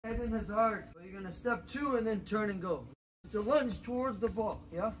working as hard. So you're gonna step 2 and then turn and go. It's a lunge towards the ball,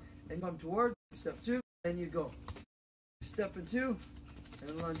 yeah? And come towards, step 2, and you go. Step in 2,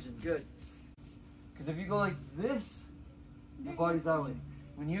 and lunging, good. Because if you go like this, your body's that way.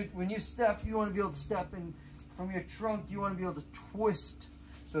 When you step, you want to be able to step, and from your trunk, you want to be able to twist.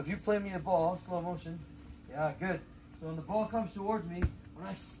 So if you play me the ball, slow motion, yeah, good. So when the ball comes towards me, when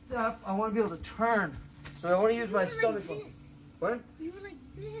I step, I want to be able to turn. So I want to use my stomach. Like what? You were like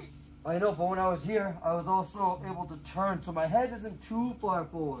this. I know, but when I was here, I was also able to turn, so my head isn't too far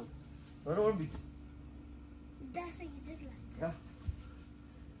forward. I don't want to be. That's what you did last time. Yeah.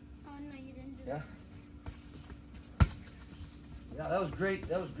 Oh no, you didn't do Yeah. that. Yeah, that was great.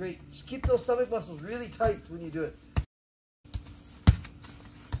 That was great. Just keep those stomach muscles really tight when you do it.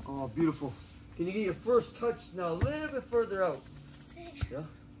 Oh, beautiful. Can you get your first touch now a little bit further out? Yeah.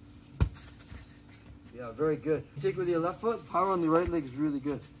 Yeah, very good. Take with your left foot. Power on the right leg is really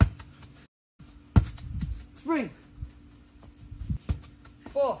good. Spring.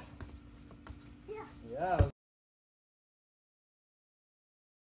 Fall. Yeah. Yeah.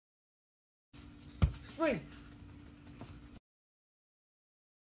 Spring.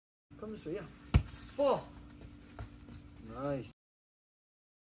 Come this way, yeah. Fall. Nice.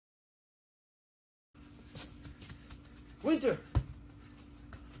 Winter.